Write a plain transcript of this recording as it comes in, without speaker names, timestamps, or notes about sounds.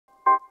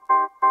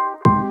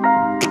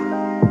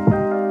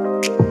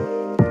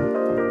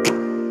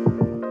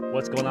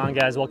What's going on,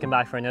 guys? Welcome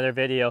back for another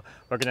video.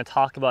 We're going to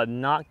talk about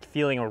not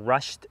feeling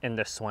rushed in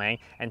the swing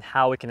and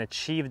how we can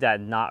achieve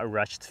that not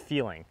rushed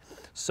feeling.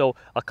 So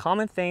a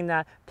common thing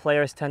that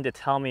players tend to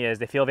tell me is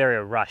they feel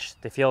very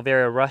rushed. They feel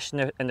very rushed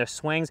in their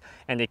swings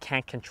and they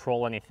can't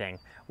control anything.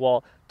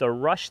 Well, the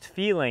rushed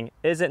feeling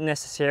isn't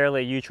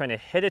necessarily you trying to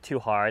hit it too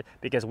hard,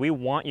 because we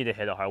want you to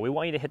hit it hard. We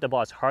want you to hit the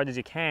ball as hard as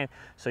you can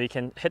so you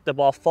can hit the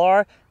ball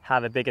far,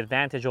 have a big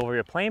advantage over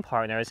your playing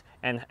partners,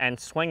 and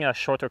swing a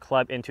shorter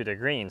club into the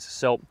greens.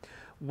 So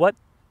what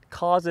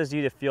causes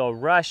you to feel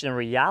rushed in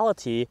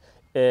reality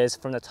is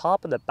from the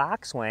top of the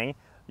backswing,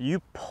 you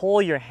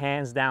pull your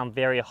hands down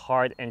very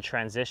hard in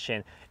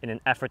transition in an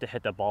effort to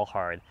hit the ball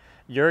hard.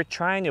 You're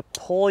trying to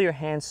pull your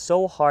hands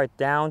so hard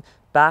down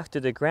back to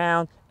the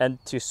ground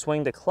and to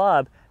swing the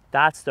club.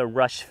 That's the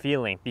rush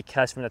feeling,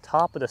 because from the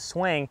top of the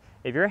swing,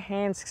 if your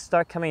hands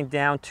start coming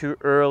down too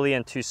early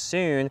and too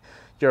soon,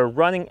 you're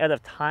running out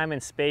of time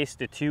and space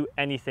to do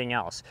anything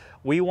else.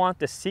 We want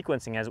the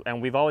sequencing,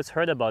 and we've always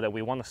heard about it,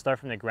 we want to start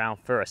from the ground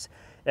first.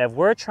 If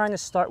we're trying to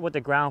start with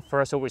the ground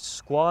first, so we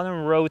squat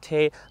and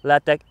rotate,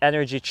 let that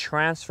energy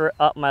transfer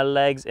up my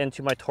legs,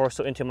 into my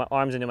torso, into my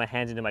arms, into my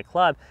hands, into my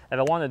club. If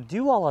I want to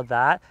do all of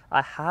that,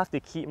 I have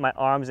to keep my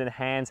arms and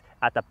hands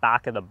at the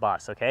back of the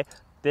bus, okay?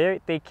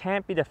 They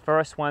can't be the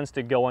first ones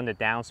to go on the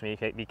downswing,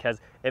 okay? Because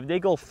if they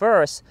go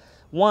first,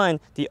 one,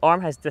 the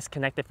arm has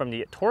disconnected from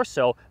the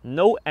torso,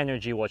 no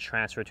energy will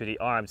transfer to the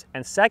arms.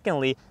 And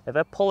secondly, if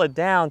I pull it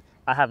down,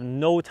 I have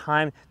no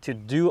time to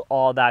do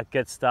all that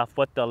good stuff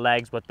with the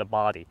legs, with the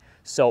body.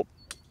 So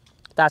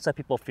that's why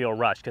people feel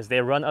rushed, because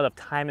they run out of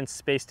time and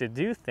space to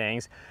do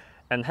things,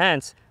 and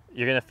hence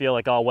you're gonna feel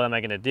like, oh, what am I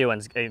gonna do?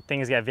 And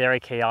things get very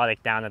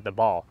chaotic down at the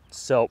ball.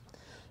 So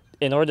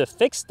in order to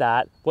fix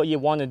that, what you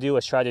want to do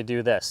is try to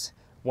do this.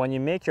 When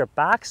you make your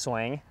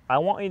backswing, I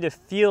want you to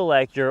feel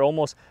like you're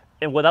almost,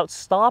 and without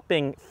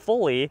stopping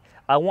fully,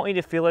 I want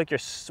you to feel like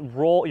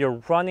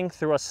you're running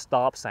through a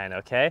stop sign,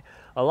 okay?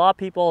 A lot of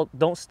people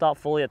don't stop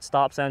fully at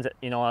stop signs.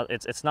 You know,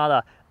 it's not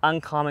an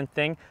uncommon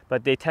thing,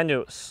 but they tend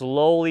to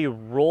slowly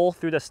roll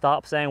through the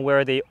stop sign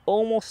where they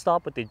almost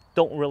stop, but they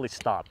don't really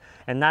stop.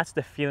 And that's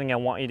the feeling I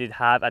want you to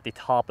have at the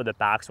top of the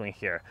backswing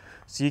here.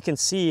 So you can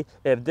see,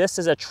 if this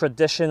is a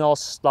traditional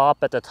stop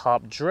at the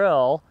top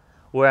drill,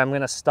 where I'm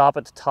gonna stop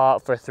at the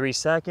top for 3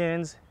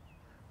 seconds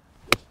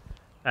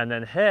and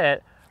then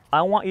hit,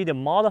 I want you to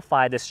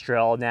modify this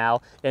drill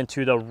now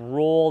into the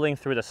rolling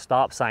through the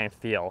stop sign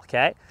feel,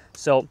 okay?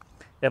 So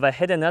if I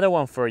hit another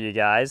one for you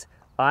guys,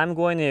 I'm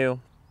going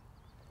to,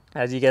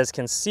 as you guys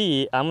can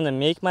see, I'm going to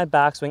make my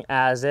backswing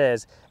as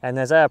is, and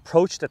as I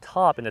approach the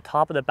top, and the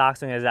top of the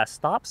backswing is that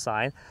stop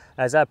sign,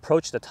 as I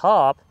approach the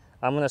top,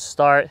 I'm going to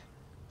start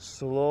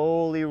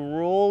slowly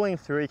rolling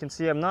through. You can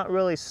see I'm not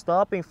really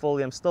stopping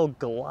fully, I'm still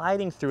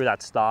gliding through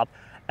that stop,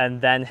 and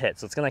then hit.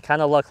 So it's going to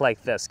kind of look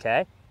like this,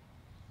 okay?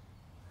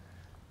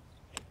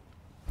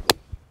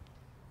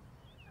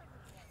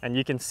 And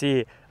you can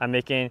see I'm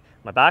making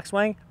my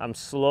backswing, I'm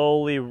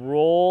slowly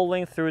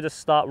rolling through the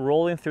stop,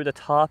 rolling through the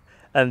top,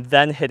 and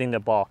then hitting the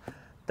ball.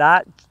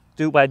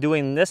 By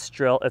doing this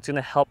drill, it's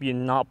gonna help you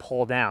not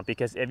pull down,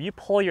 because if you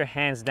pull your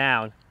hands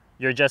down,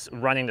 you're just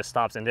running the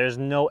stops, and there's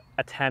no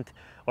attempt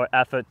or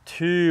effort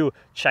to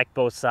check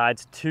both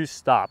sides to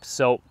stop.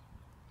 So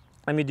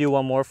let me do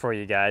one more for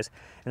you guys.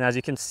 And as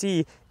you can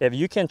see, if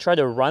you can try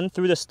to run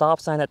through the stop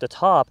sign at the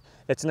top,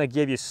 it's gonna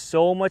give you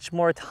so much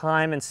more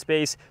time and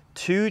space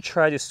to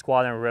try to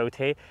squat and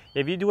rotate.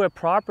 If you do it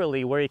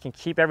properly, where you can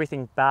keep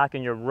everything back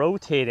and you're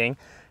rotating,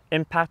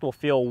 impact will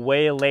feel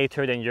way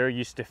later than you're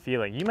used to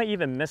feeling. You might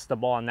even miss the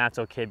ball, and that's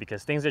okay,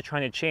 because things are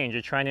trying to change.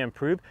 You're trying to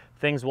improve,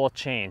 things will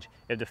change.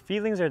 If the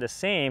feelings are the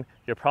same,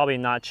 you're probably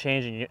not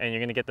changing, and you're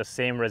gonna get the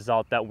same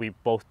result that we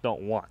both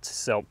don't want.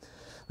 So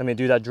let me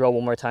do that drill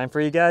one more time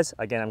for you guys.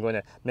 Again, I'm going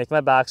to make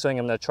my backswing.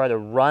 I'm going to try to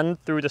run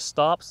through the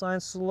stop sign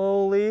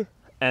slowly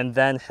and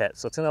then hit.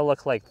 So it's going to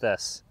look like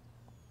this.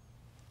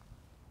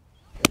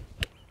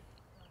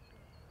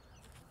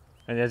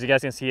 And as you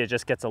guys can see, it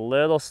just gets a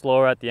little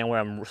slower at the end, where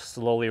I'm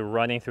slowly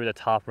running through the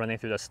top, running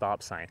through the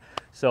stop sign.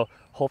 So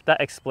hope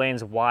that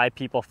explains why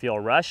people feel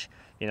rush.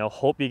 You know,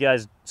 hope you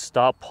guys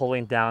stop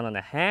pulling down on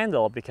the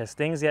handle, because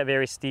things get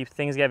very steep,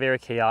 things get very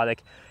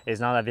chaotic. It's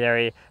not a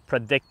very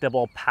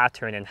predictable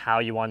pattern in how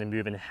you want to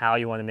move and how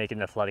you want to make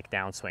an athletic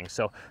downswing.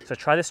 So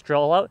try this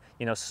drill out,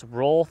 you know,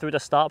 roll through the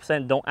stop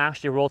sign. Don't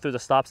actually roll through the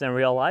stop sign in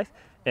real life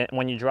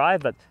when you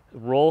drive, but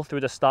roll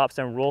through the stops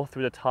and roll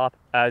through the top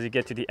as you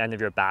get to the end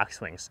of your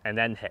backswings, and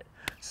then hit.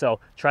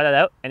 So try that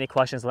out. Any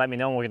questions, let me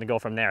know, and we're gonna go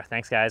from there.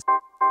 Thanks, guys.